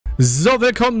So,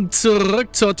 willkommen zurück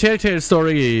zur Telltale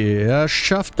Story. Er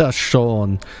schafft das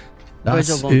schon. Das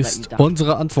ist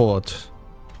unsere Antwort.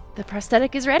 The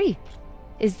prosthetic is ready.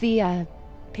 Is the,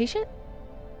 patient?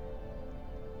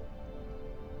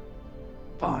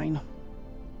 Fine.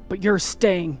 But you're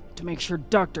staying to make sure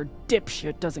Dr.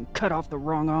 Dipshit doesn't cut off the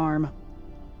wrong arm.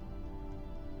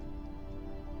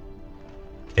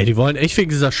 Ey, die wollen echt wegen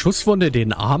dieser Schusswunde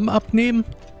den Arm abnehmen?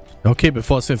 Okay,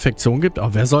 bevor es eine Infektion gibt,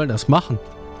 aber wer soll das machen?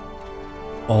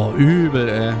 Oh, übel,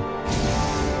 ey.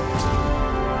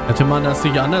 Hätte man das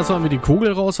nicht anders irgendwie die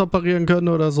Kugel rausoperieren können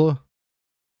oder so?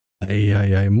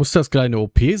 Eieiei, muss das gleich eine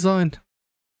OP sein?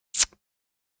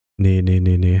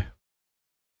 Nee.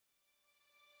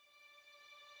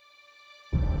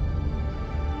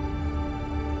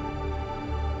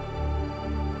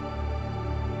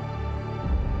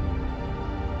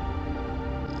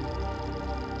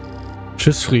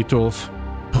 Schiffsfriedhof.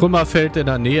 Trümmerfeld in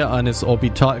der Nähe eines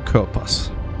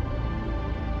Orbitalkörpers.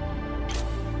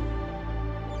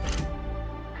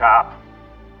 Cap.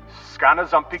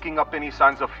 Scanners aren't picking up any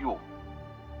signs of fuel.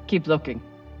 Keep looking.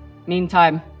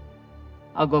 Meantime,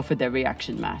 I'll go for the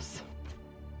reaction mass.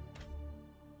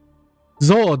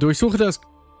 So, durchsuche das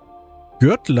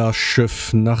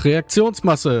Gürtlerschiff nach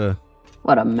Reaktionsmasse.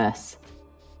 What a mess.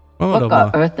 Oh, What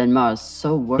got Earth and Mars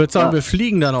so ich worked würde sagen, up? wir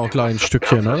fliegen dann auch gleich ein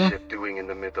Stückchen, oder?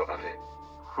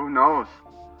 Who knows?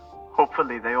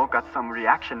 Hopefully they all got some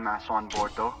reaction mass on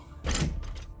board though.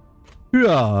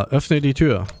 Ja, öffne die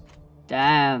Tür.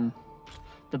 Damn.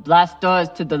 The blast doors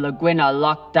to the lagoon are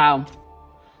locked down.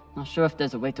 Not sure if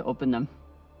there's a way to open them.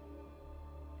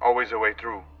 Always a way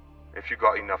through, if you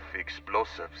got enough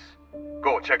explosives.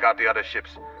 Go, check out the other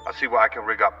ships. I'll see what I can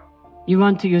rig up. You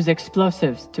want to use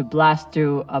explosives to blast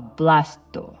through a blast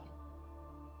door.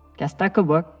 Guess that could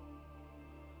work.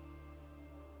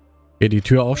 Hier die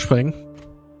Tür aufsprengen.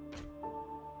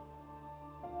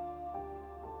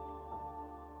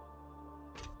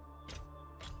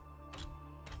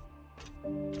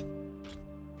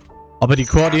 Aber die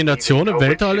Koordination im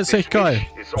Weltall ist echt geil.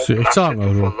 Muss ich echt sagen,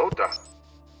 also.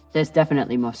 There's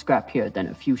definitely more scrap here than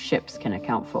a few ships can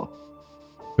account for.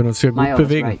 Wir können uns hier gut Maya was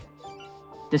bewegen. right.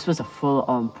 This was a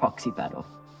full-on proxy battle.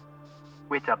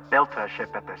 With a belter ship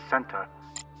at the center.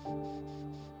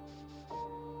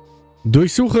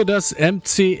 Durchsuche das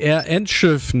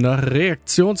MCRN-Schiff nach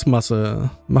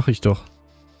Reaktionsmasse. Mach ich doch.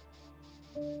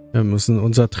 Wir müssen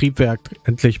unser Triebwerk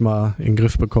endlich mal in den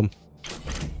Griff bekommen.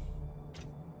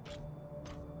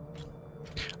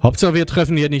 Hauptsache wir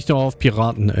treffen hier nicht nur auf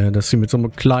Piraten, dass sie mit so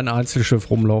einem kleinen Einzelschiff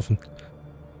rumlaufen.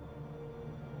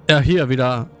 Ja, hier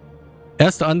wieder.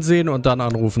 Erst ansehen und dann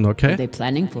anrufen, okay? Are they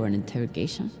planning for an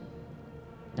interrogation?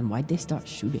 Then why'd they start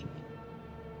shooting?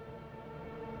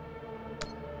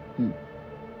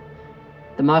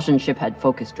 The Martian ship had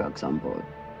focus drugs on board.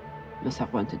 Must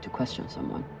have wanted to question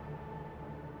someone.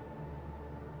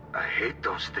 I hate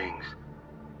those things.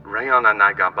 Rayon and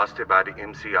I got busted by the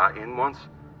MCRN once.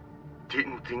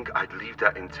 Didn't think I'd leave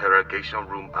that interrogation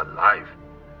room alive.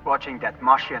 Watching that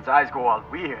Martian's eyes go all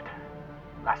weird.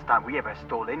 Last time we ever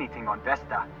stole anything on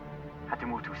Vesta. Had to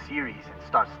move to Ceres and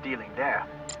start stealing there.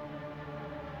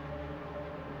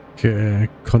 Okay,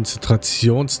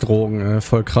 Konzentrationsdrogen,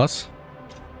 voll krass.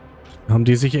 Haben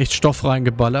die sich echt Stoff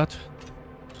reingeballert?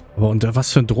 Aber unter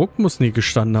was für ein Druck muss die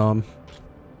gestanden haben?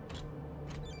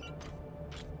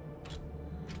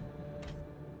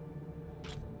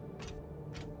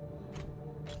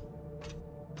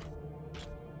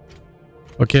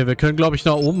 Okay, wir können, glaube ich,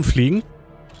 nach oben fliegen.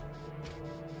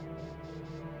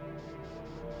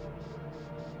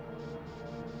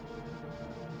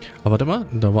 Aber warte mal,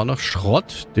 da war noch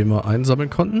Schrott, den wir einsammeln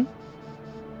konnten.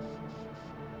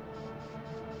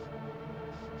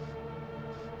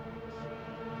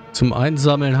 Zum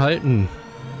Einsammeln halten.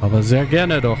 Aber sehr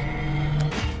gerne doch.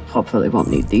 Hopefully won't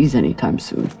need these anytime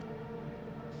soon.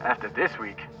 After this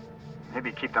week,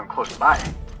 maybe keep them close by.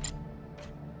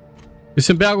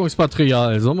 Bisschen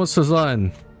Bergungsmaterial, so muss das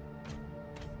sein.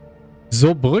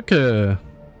 So, Brücke.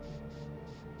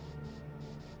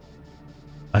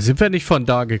 Also sind wir nicht von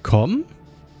da gekommen?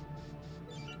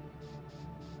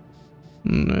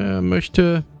 Er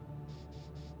möchte,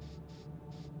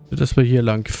 dass wir hier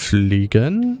lang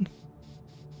fliegen.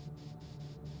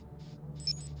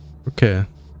 Okay.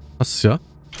 Passt ja.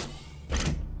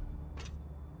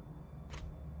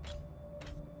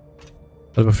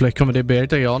 Aber vielleicht können wir den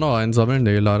Behälter ja auch noch einsammeln.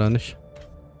 Nee, leider nicht.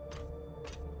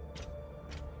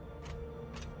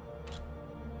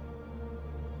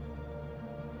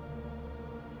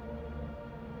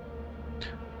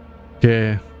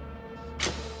 Okay.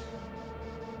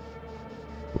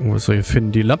 Gucken, was wir hier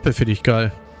finden. Die Lampe finde ich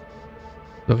geil.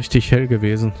 Richtig hell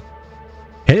gewesen.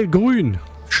 Hellgrün.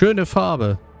 Schöne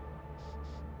Farbe.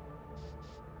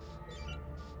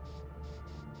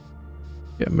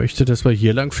 Er möchte, dass wir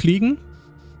hier lang fliegen.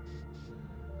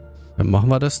 Dann machen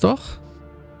wir das doch.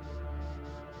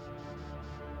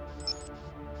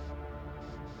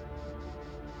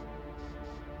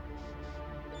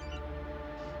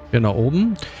 Hier nach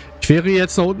oben. Ich wäre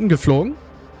jetzt nach unten geflogen.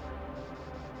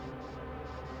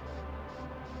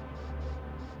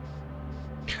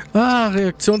 Ah,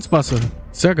 Reaktionsmasse.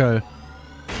 Sehr geil.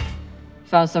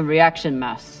 Found some reaction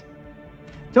mass.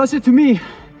 Toss it to me.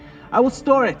 I will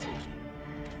store it.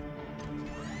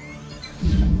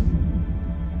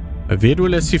 Weh, du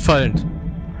lässt sie fallen.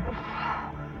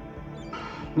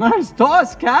 Nice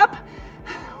toss, Cap.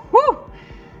 Woo!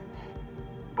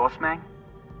 Bossman,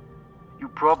 you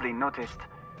probably noticed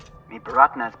me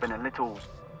Baratna's been a little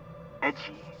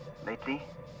edgy lately.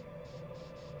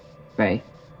 Ray,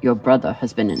 your brother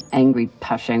has been an angry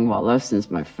Pashangwala since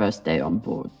my first day on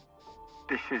board.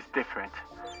 This is different.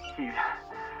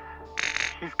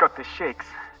 He's got the shakes.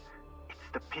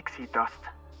 It's the pixie dust.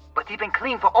 But he's been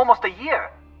clean for almost a year.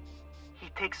 He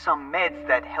takes some meds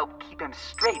that help keep him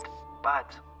straight, but...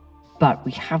 But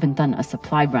we haven't done a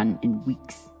supply run in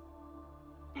weeks.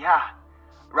 Yeah.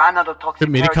 Ran out of toxic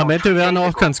Medikamente wären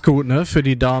auch ganz gut, ne? Für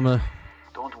die Dame.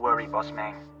 Don't worry,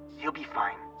 Bossman. He'll be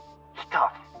fine. He's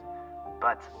tough.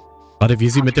 But... Warte, wie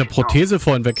sie mit der Prothese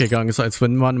vorhin weggegangen ist, als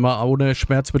wenn man mal ohne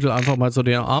Schmerzmittel einfach mal so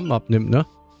den Arm abnimmt, ne?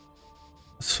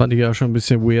 Das fand ich ja schon ein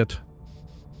bisschen weird.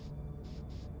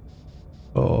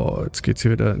 Oh, jetzt geht's hier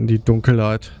wieder in die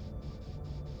Dunkelheit.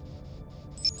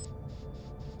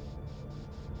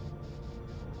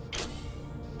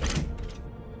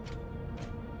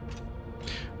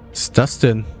 Was ist das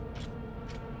denn?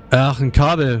 Ach, ein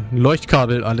Kabel. Ein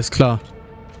Leuchtkabel, alles klar.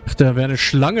 Ach, da wäre eine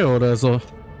Schlange oder so.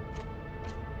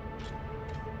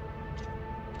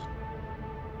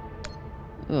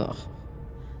 Ugh.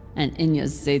 And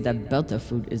Inyas say that belter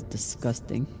food is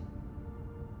disgusting.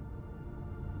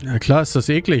 Ja klar ist das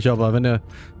eklig, aber wenn er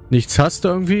nichts hast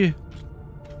irgendwie,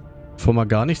 bevor man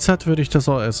gar nichts hat, würde ich das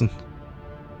auch essen.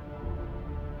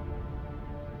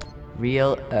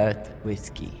 Real Earth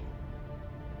whiskey.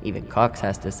 Even Cox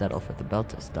has to settle for the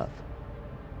belter stuff.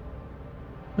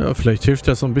 Ja, vielleicht hilft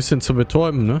das so ein bisschen zu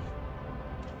betäuben, ne?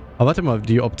 Aber warte mal,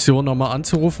 die Option nochmal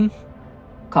anzurufen.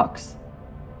 Cox,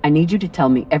 I need you to tell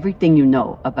me everything you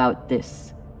know about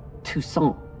this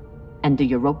Toussaint and the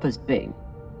Europa's Bing.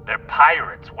 They're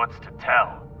pirates. What's to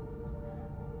tell?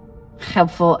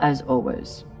 Helpful as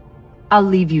always. I'll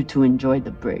leave you to enjoy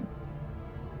the brig.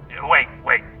 Wait.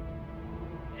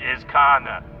 Is Khan...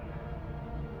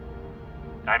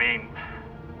 I mean...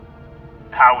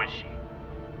 How is she?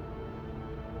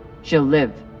 She'll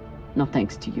live, no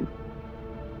thanks to you.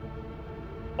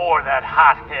 Or that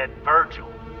hothead Virgil.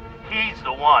 He's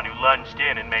the one who lunged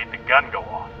in and made the gun go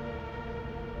off.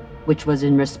 Which was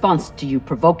in response to you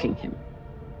provoking him.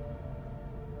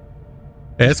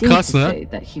 Er ist krass, ne?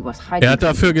 Er hat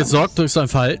dafür gesorgt durch sein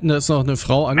Verhalten, dass noch eine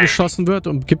Frau angeschossen wird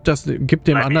und gibt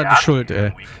dem anderen die Schuld,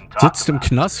 ey. Sitzt im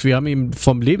Knast, wir haben ihn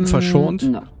vom Leben verschont.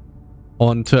 No.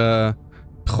 Und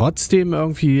trotzdem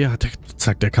irgendwie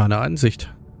zeigt er keine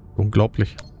Einsicht.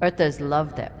 Unglaublich. Earthers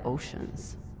love their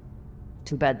oceans.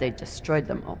 Too bad they destroyed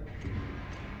them all.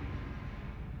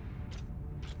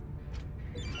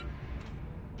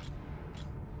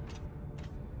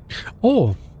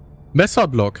 Oh,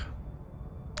 Messerblock.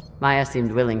 Maya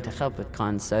seemed willing to help with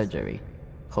Khan's surgery.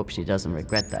 Hope she doesn't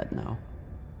regret that now.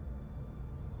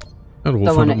 Dann Don't rufen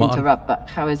wir want to nochmal an. interrupt, but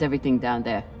how is everything down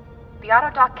there? The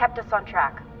autodoc kept us on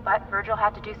track, but Virgil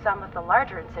had to do some of the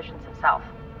larger incisions himself.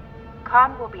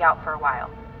 Khan will be out for a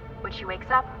while. When she wakes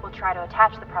up, we'll try to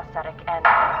attach the prosthetic and...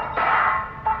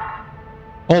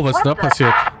 Oh, was ist da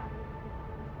passiert?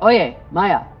 Oye,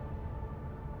 Maya.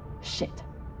 Shit.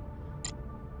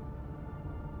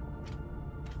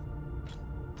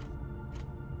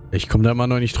 Ich komme da immer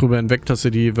noch nicht drüber hinweg, dass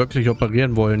sie die wirklich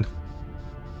operieren wollen.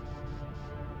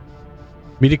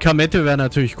 Medikamente wären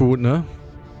natürlich gut, ne?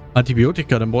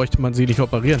 Antibiotika, dann bräuchte man sie nicht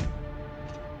operieren.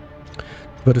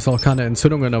 Würde es auch keine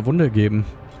Entzündung in der Wunde geben.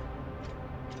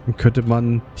 Dann könnte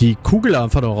man die Kugel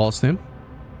einfach noch rausnehmen.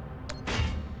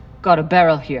 Got a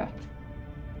barrel here.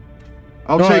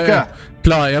 I'll take her.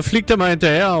 Klar, er fliegt immer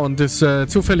hinterher und ist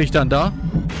zufällig dann da.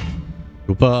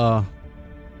 Super.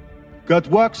 Good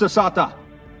work, Sasata.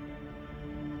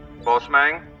 Boss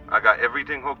Mang, I got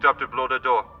everything hooked up to blow the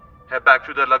door. Head back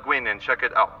to the lagoon and check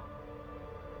it out.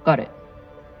 Got it.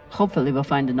 Hopefully we'll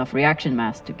find enough reaction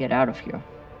mass to get out of here.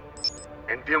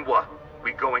 And then what?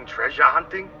 We going treasure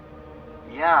hunting?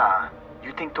 Yeah,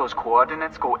 You think those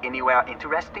coordinates go anywhere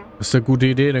interesting? Das ist eine gute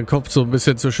Idee, den Kopf so ein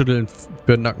bisschen zu schütteln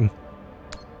für den Nacken.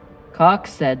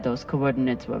 Cox said those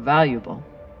coordinates were valuable,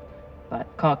 but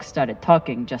Cox started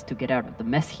talking just to get out of the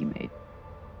mess he made.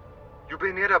 You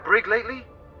been near the brig lately?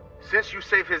 Since you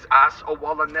save his ass,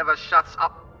 Owala never shuts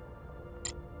up.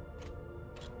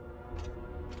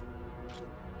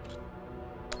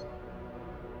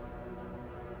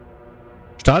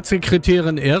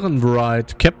 Staatssekretärin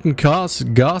Ehrenwright, Captain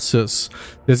Garces.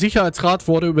 Der Sicherheitsrat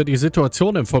wurde über die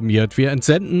Situation informiert. Wir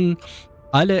entsenden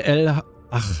alle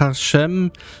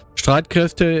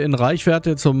El-Hachem-Streitkräfte in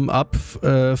Reichweite zum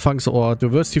Abfangsort.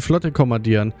 Du wirst die Flotte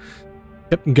kommandieren.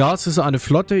 Captain Garces, eine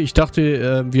Flotte? Ich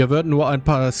dachte, wir würden nur ein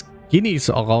paar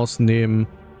Skinnies ausnehmen,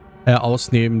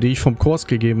 die ich vom Kurs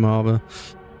gegeben habe.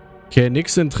 Okay,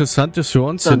 nichts Interessantes für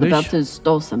uns, So the nicht? Belters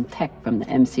stole some tech from the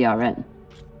MCRN.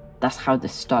 That's how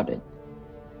this started.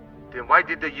 Then why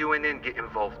did the UNN get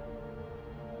involved?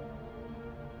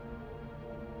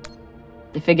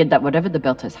 They figured that whatever the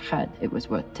Belters had, it was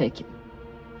worth taking.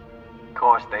 Of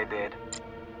course they did.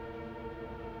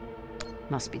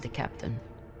 Must be the captain.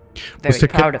 Muss der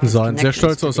Captain sein. Sehr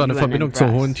stolz auf seine Verbindung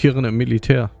zu hohen Tieren im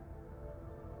Militär.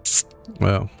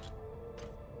 Naja.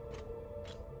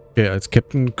 Okay, als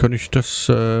Captain kann ich das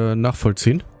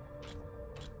nachvollziehen.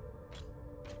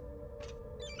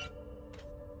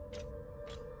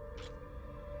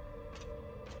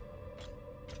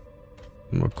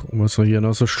 Mal gucken, was wir hier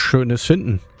noch so Schönes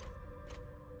finden.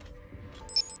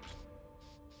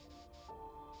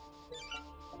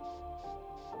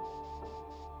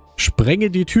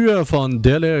 Sprenge die Tür von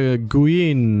Dele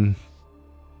Guin.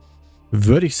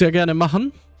 Würde ich sehr gerne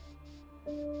machen.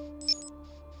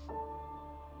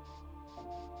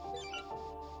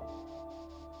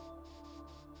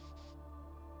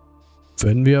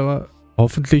 Wenn wir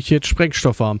hoffentlich jetzt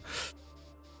Sprengstoff haben.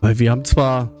 Weil wir haben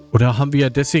zwar... Oder haben wir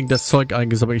deswegen das Zeug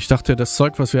eingesammelt? Ich dachte, das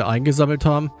Zeug, was wir eingesammelt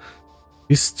haben,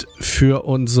 ist für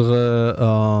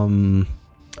unsere,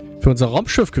 für unser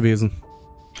Raumschiff gewesen.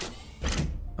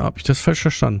 Habe ich das falsch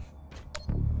verstanden?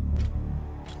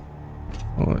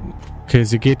 Okay,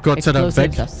 sie geht Gott sei Dank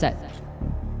weg.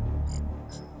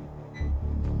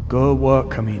 Good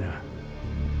work, Camina.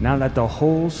 Now let the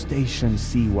whole station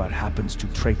see what happens to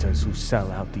traitors who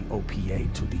sell out the OPA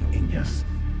to the Inyas.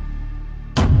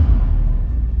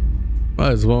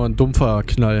 Also war ein dumpfer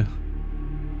Knall.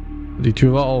 Die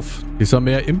Tür war auf. Die ist ja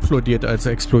mehr implodiert als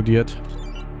explodiert.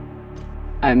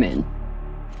 I'm in.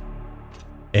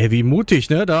 Ey, wie mutig,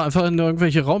 ne? Da einfach in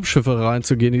irgendwelche Raumschiffe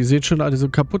reinzugehen. Die sehen schon alle so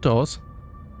kaputt aus.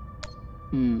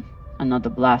 Another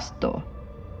blast door.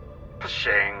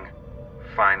 Pshing.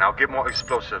 Fine, I'll get more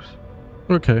explosives.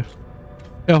 Okay.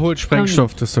 Er holt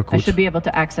Sprengstoff, das ist doch I gut. should be able to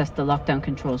access the lockdown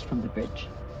controls from the bridge.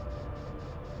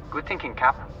 Good thinking,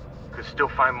 Cap. Could still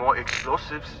find more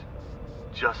explosives.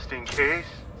 Just in case.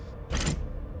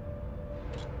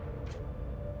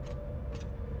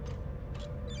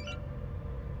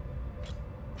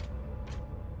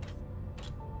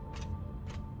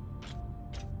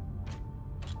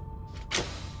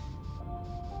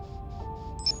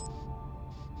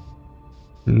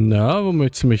 Na, wo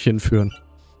möchtest du mich hinführen?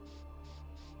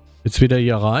 Jetzt wieder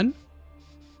hier rein?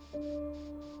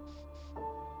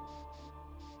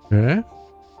 Okay.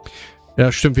 Ja,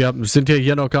 stimmt, wir sind ja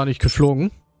hier noch gar nicht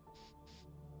geflogen.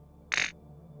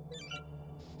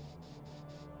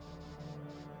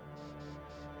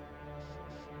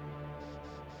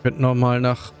 Wir könnten noch mal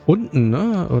nach unten,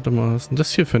 ne? Warte mal, was ist denn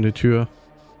das hier für eine Tür?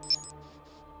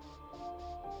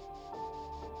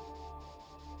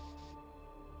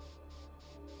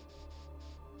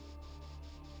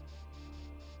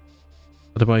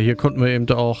 Warte mal, hier konnten wir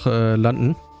eben auch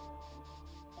landen.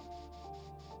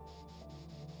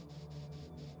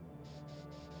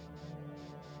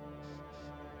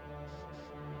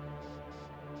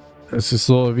 Es ist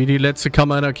so wie die letzte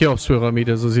Kammer einer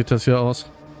Cheops-Pyramide, so sieht das hier aus.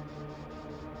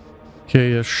 Okay,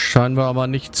 hier scheinen wir aber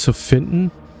nicht zu finden.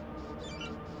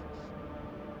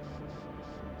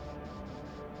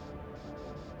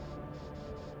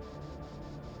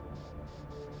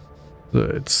 So,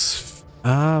 jetzt...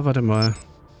 Ah, warte mal.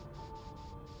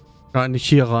 Kann ich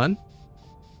hier rein?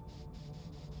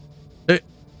 Ey.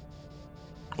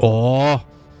 Oh.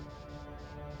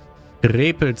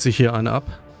 Repelt sich hier einer ab.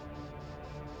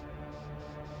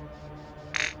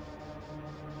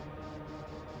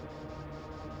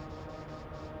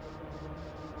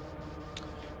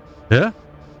 Hä?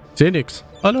 Seh nix.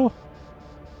 Hallo?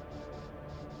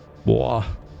 Boah.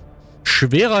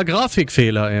 Schwerer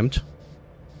Grafikfehler eben.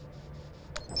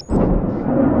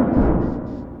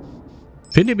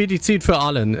 Finde Medizin für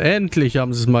allen. Endlich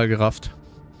haben sie es mal gerafft.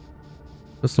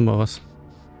 Das ist nochmal was.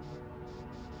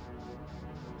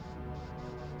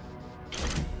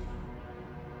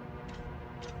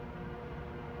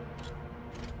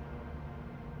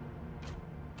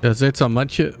 Ja, seltsam.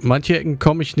 Manche Ecken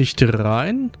komme ich nicht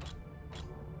rein.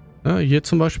 Ja, hier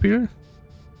zum Beispiel.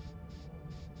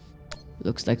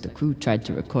 Looks like the crew tried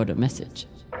to record a message.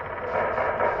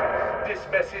 This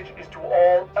message is to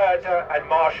all Earther and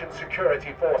Martian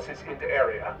security forces in the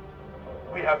area.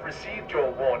 We have received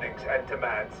your warnings and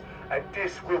demands, and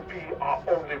this will be our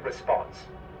only response.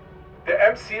 The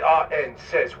MCRN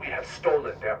says we have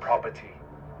stolen their property.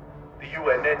 The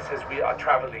UNN says we are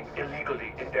traveling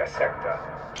illegally in their sector.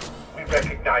 We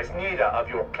recognize neither of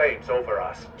your claims over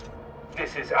us.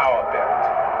 This is our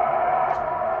belt.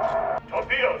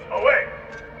 Torpedoes, away!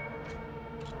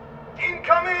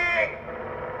 Incoming!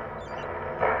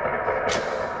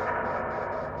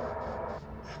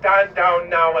 Stand down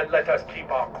now and let us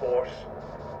keep our course.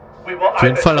 Auf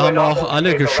jeden Fall haben auch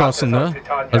alle geschossen, ne?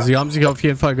 Also sie haben sich auf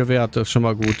jeden Fall gewehrt, das ist schon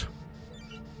mal gut.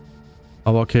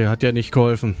 Aber okay, hat ja nicht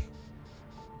geholfen.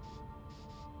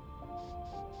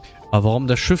 Aber warum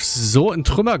das Schiff so in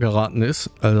Trümmer geraten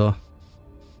ist, also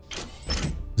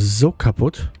so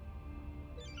kaputt.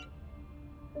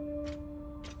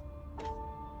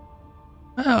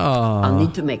 Ja. I'll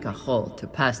need to make a hole to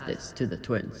pass this to the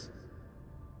twins.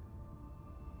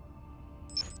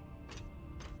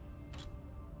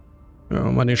 Ja,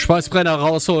 mal den Schweißbrenner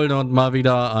rausholen und mal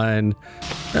wieder ein,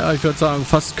 ja, ich würde sagen,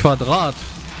 fast Quadrat.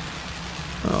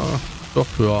 Ja, doch,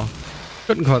 ja.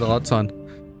 Könnte ein Quadrat sein.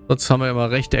 Sonst haben wir immer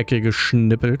Rechtecke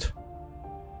geschnippelt.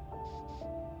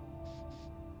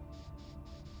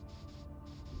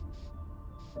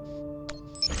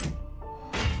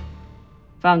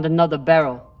 Found another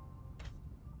barrel.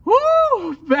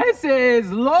 Woo! This is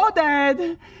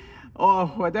loaded! Or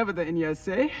whatever the Indians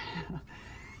say.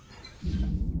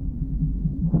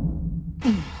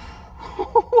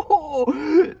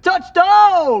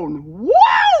 Touchdown!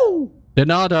 Wow! Der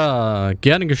Nada,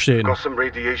 gerne geschehen. Got some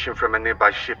radiation from a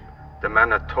nearby ship, the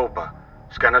Manitoba.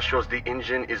 Scanner shows the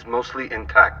engine is mostly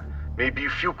intact. Maybe a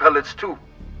few pellets too.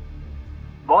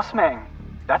 Bossman,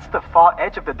 that's the far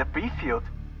edge of the debris field.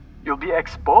 You'll be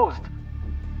exposed.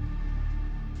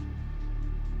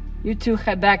 You two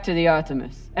head back to the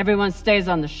Artemis. Everyone stays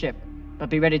on the ship, but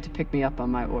be ready to pick me up on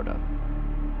my order.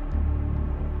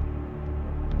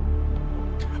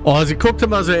 Oh, sie guckt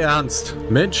immer sehr ernst.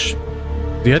 Mensch,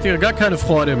 sie hat ja gar keine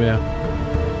Freude mehr.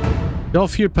 Ja,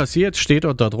 viel passiert, steht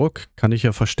unter Druck, kann ich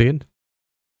ja verstehen.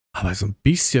 Aber so ein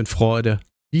bisschen Freude,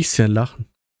 ein bisschen Lachen.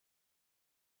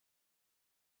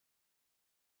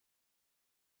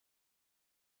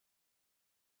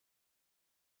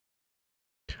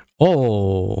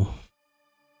 Oh.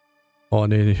 Oh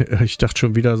nee, ich dachte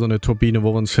schon wieder so eine Turbine,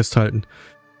 wo wir uns festhalten.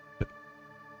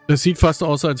 Das sieht fast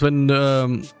aus, als wenn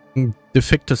ein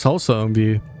defektes Haus da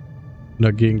irgendwie in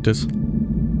der Gegend ist.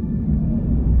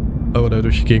 Oder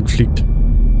durch die Gegend fliegt.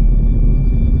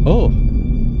 Oh.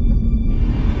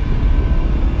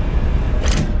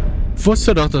 Ich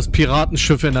wusste doch, dass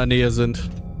Piratenschiffe in der Nähe sind.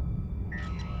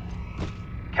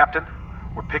 Captain,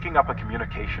 we're picking up a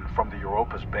communication from the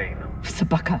Europa's Bane.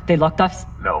 Sabaka, they locked us?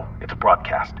 No, it's a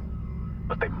broadcast.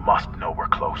 But they must know we're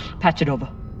close. Patch it over.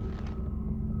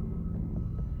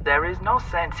 There is no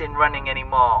sense in running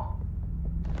anymore.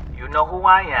 You know who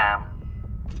I am,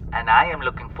 and I am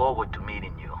looking forward to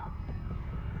meeting you.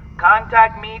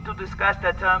 Contact me to discuss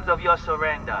the terms of your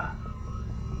surrender.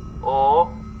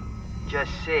 Or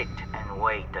just sit and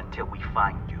wait until we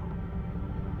find you.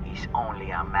 It's only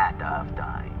a matter of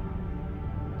time.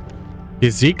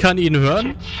 Sie kann ihn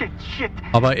hören,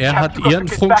 aber er hat ihren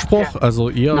Funkspruch, also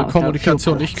ihre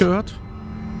Kommunikation nicht gehört.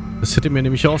 Das hätte mir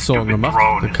nämlich auch Sorgen gemacht.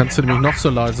 Da kannst du nämlich noch so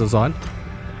leise sein.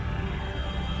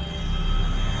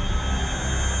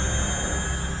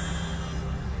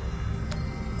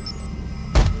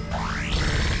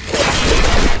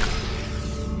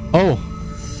 Oh.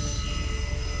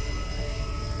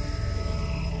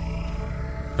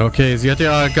 Okay, sie hat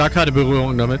ja gar keine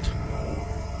Berührung damit.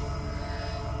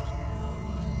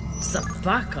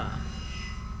 Sabaka.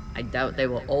 I doubt they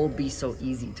will all be so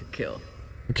easy to kill.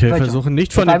 Okay, versuchen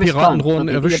nicht von den Piratendrohnen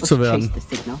erwischt zu werden.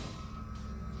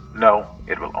 No,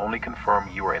 it will only confirm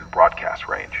you are in broadcast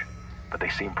range. But they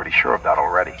seem pretty sure of that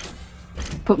already.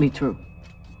 Put me through.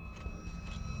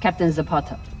 Captain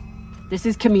Zapata, this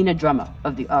is Camina Drummer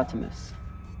of the Artemis.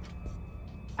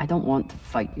 I don't want to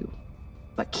fight you,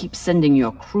 but keep sending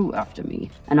your crew after me,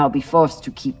 and I'll be forced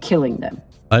to keep killing them.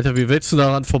 Alter, wie willst du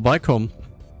daran vorbeikommen?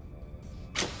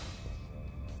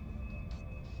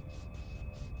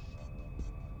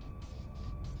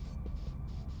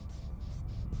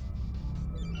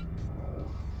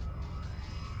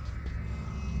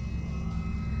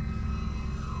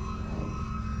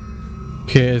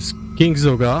 Okay, es ging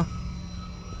sogar.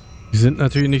 Die sind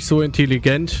natürlich nicht so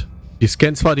intelligent, Die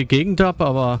scannen zwar die Gegend ab,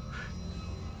 aber...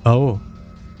 Oh.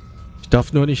 Ich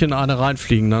darf nur nicht in eine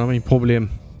reinfliegen, dann habe ich ein Problem.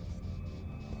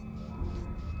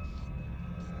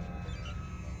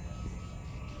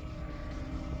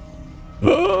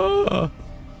 Oh,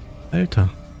 Alter.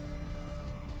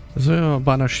 Das ist ja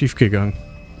beinahe schief gegangen.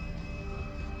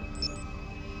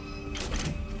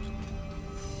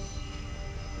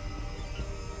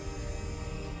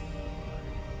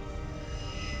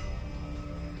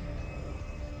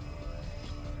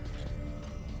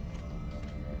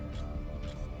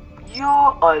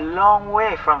 You're a long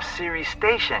way from Ceres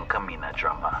Station, Camina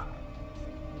Drummer.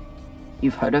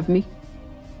 You've heard of me?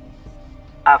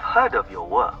 I've heard of your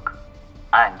work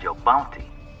and your bounty.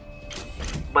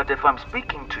 But if I'm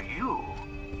speaking to you,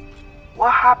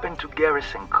 what happened to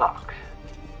Garrison Cox?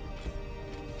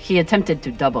 He attempted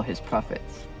to double his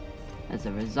profits. As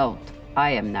a result,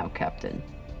 I am now captain.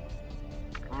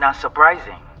 Not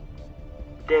surprising.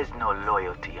 There's no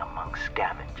loyalty among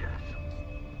scavengers.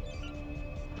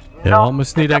 Ja, warum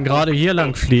müssen die denn gerade hier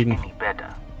lang fliegen?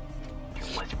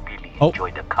 Oh.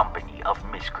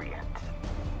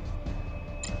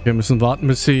 Wir müssen warten,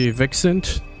 bis sie weg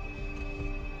sind.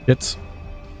 Jetzt.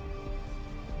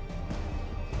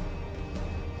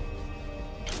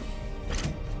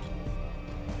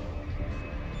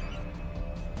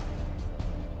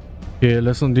 Okay,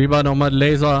 lass uns lieber nochmal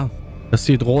Laser, dass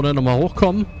die Drohne nochmal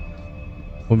hochkommen.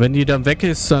 Und wenn die dann weg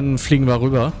ist, dann fliegen wir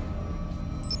rüber.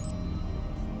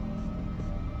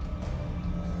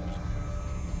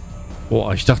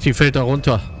 Boah, ich dachte, die fällt da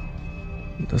runter.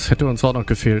 Das hätte uns auch noch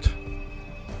gefehlt.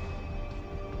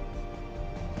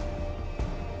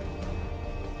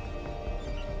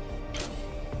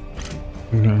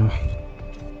 Ja.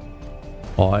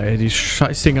 Oh, ey, die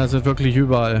Scheißdinger sind wirklich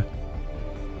überall.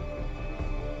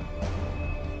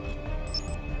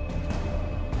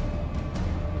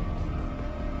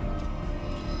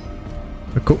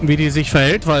 Wir gucken, wie die sich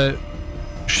verhält, weil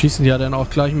schießen ja dann auch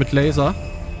gleich mit Laser.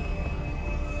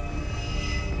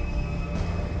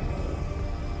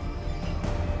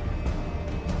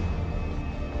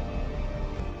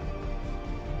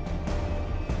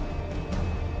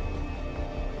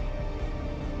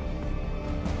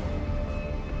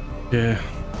 Okay.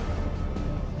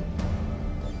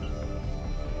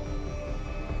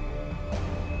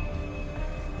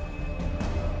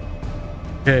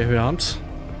 Okay, wir haben's.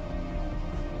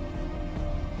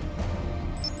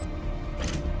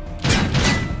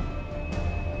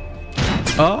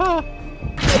 Ah!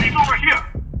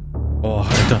 Oh,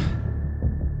 Alter.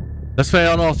 Das wäre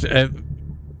ja noch... wenn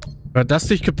wir das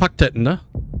nicht gepackt hätten, ne?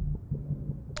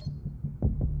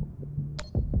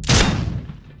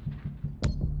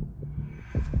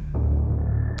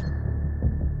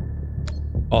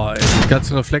 Oh, ey, die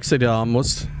ganzen Reflexe, die du haben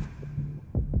musst.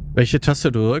 Welche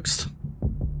Taste du drückst.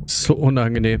 Ist so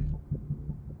unangenehm.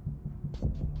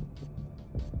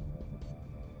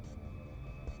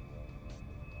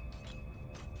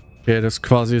 Okay, das ist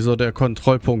quasi so der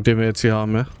Kontrollpunkt, den wir jetzt hier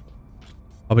haben, ja.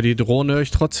 Aber die Drohne höre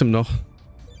ich trotzdem noch.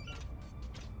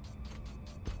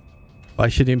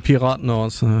 Weiche den Piraten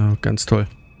aus. Ah, ganz toll.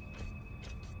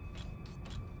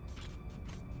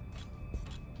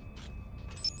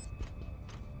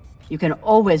 You can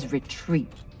always retreat,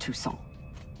 Toussaint.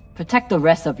 Protect the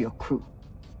rest of your crew.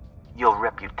 Your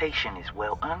reputation is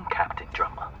well earned, Captain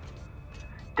Drummer.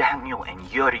 Daniel and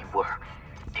Yuri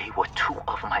they were two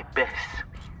of my best.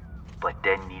 But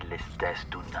their needless deaths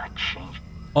do not change.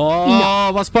 Oh,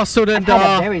 no. Was machst du denn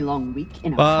da?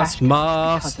 Was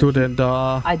machst du denn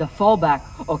da? Either fall back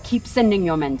or keep sending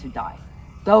your men to die.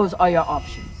 Those are your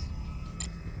options.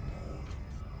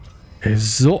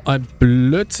 So ein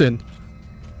Blödsinn.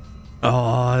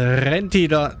 Oh, rennt die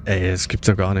da? Ey, das gibt's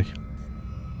ja gar nicht.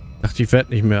 Ich dachte, die fährt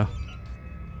nicht mehr.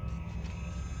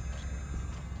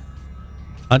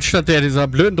 Anstatt dieser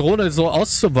blöden Drohne so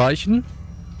auszuweichen,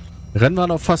 rennen wir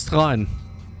noch fast rein.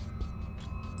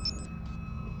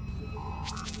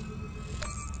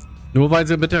 Nur weil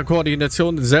sie mit der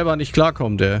Koordination selber nicht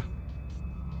klarkommt, ey.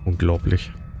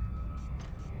 Unglaublich.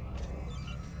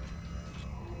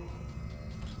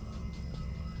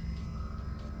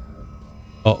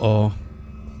 Oh oh.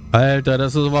 Alter,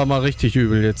 das ist aber mal richtig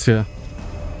übel jetzt hier.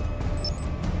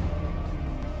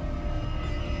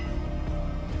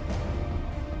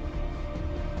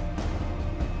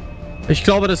 Ich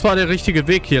glaube, das war der richtige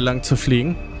Weg, hier lang zu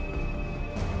fliegen.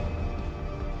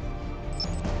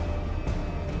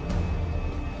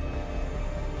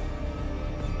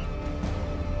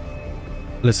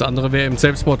 Alles andere wäre im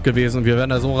Selbstmord gewesen. Wir wären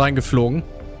da so reingeflogen.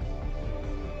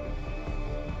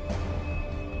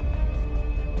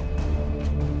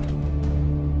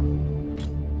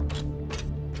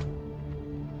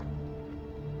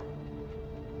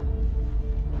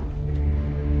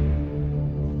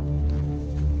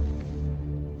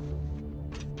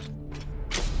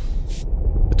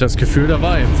 das Gefühl, da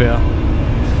war irgendwer.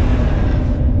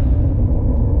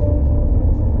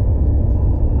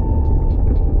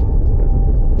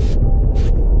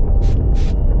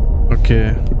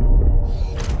 Okay.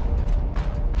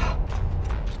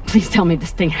 Please tell me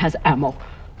this thing has ammo.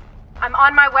 I'm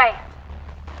on my way.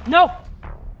 No!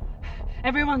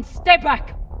 Everyone, stay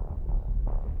back!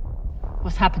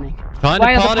 What's happening?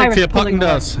 Keine Panik, wir packen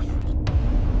das.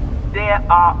 There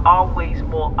are always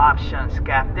more options,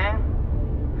 Captain.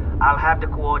 I'll have the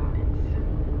coordinates,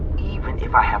 even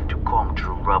if I have to comb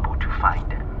through rubble to find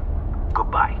them.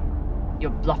 Goodbye.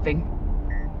 You're bluffing.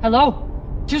 Hello?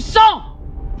 Toussaint!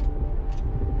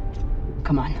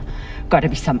 Come on. Gotta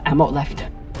be some ammo left.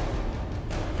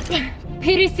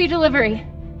 PDC delivery.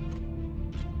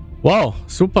 Wow,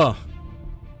 super.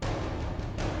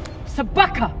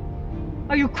 Sabaka!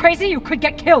 Are you crazy? You could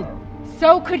get killed.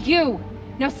 So could you.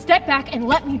 Now step back and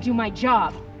let me do my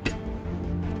job.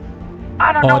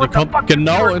 Oh, die kommt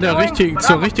genau in der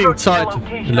zur richtigen Zeit.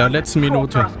 In der letzten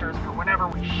Minute.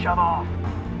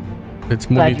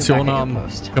 Jetzt Munition haben,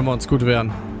 können wir uns gut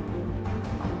wehren.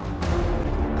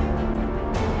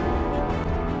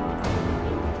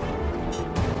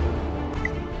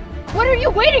 What are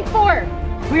you waiting for?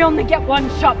 We only get one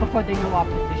shot before they know our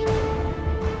position.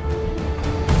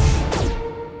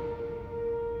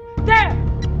 There!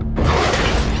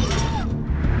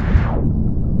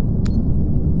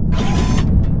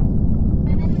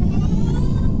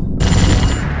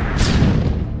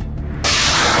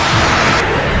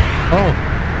 Oh.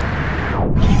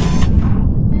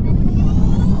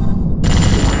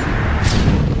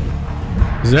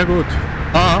 Sehr gut.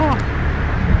 Ah.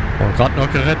 Oh, gerade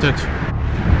noch gerettet.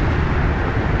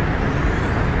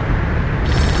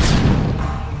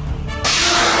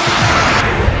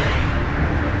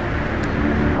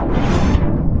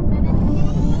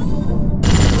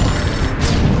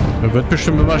 Das wird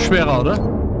bestimmt immer schwerer, oder?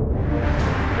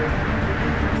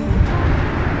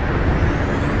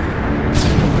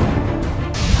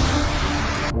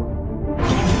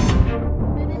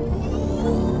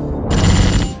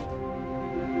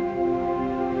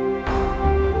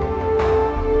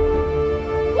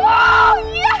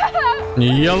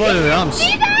 Jawohl, wir haben's.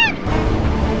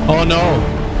 Oh no.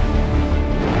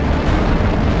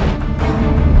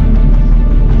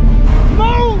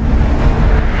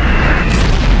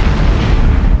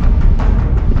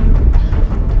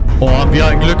 Oh, haben wir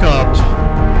ein Glück gehabt.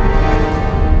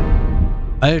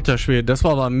 Alter Schwede, das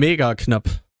war aber mega knapp.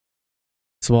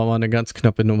 Das war mal eine ganz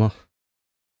knappe Nummer.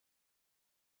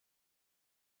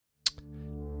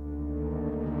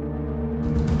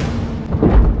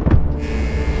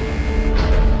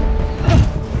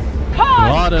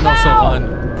 Gerade noch so rein.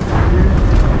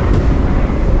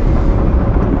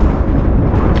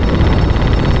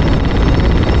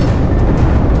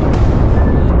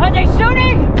 Are they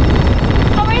shooting?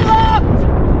 Are we locked?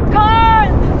 Con!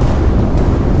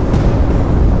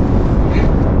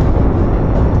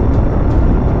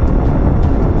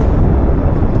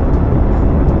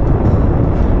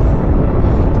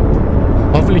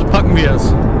 Hoffentlich packen wir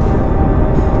es.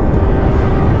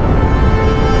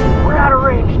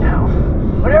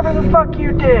 Whatever the fuck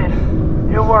you did,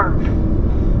 it worked.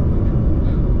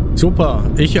 Super,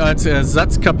 ich als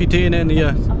Ersatzkapitänin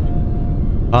hier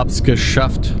hab's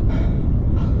geschafft.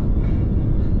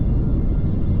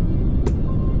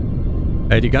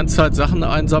 Ey, die ganze Zeit Sachen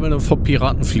einsammeln und vor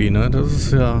Piraten fliehen, ne? Das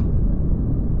ist ja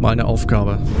meine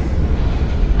Aufgabe.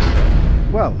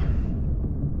 Well,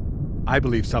 I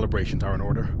believe celebrations are in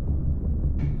order.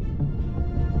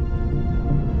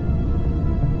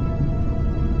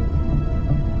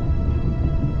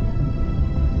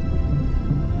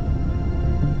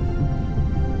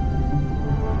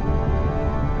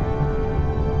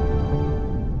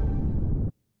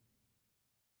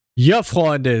 Ja,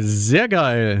 Freunde, sehr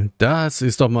geil. Das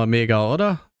ist doch mal mega,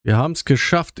 oder? Wir haben es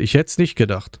geschafft. Ich hätte es nicht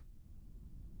gedacht.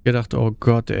 Oh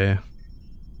Gott, ey.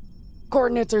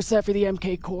 Coordinates are set for the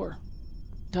MK core.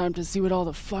 Time to see what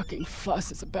all the fucking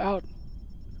fuss is about.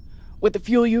 With the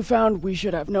fuel you found, we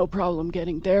should have no problem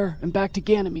getting there and back to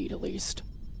Ganymede at least.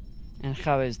 And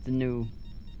how is the new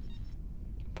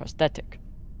prosthetic?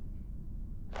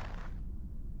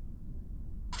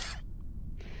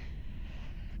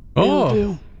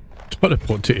 Oh, tolle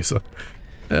Prothese.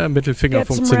 Mittelfinger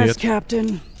funktioniert. Get some rest,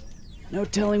 Captain. No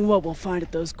telling what we'll find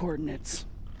at those coordinates.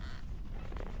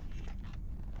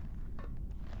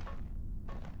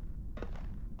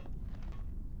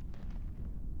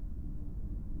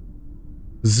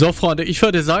 So, Freunde, ich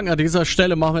würde sagen, an dieser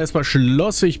Stelle machen wir erstmal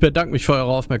Schluss. Ich bedanke mich für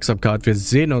eure Aufmerksamkeit. Wir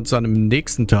sehen uns dann im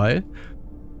nächsten Teil.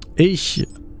 Ich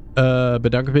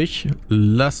bedanke mich.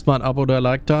 Lasst mal ein Abo oder ein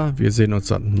Like da. Wir sehen uns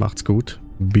dann. Macht's gut.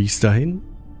 Bis dahin.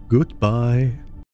 Goodbye.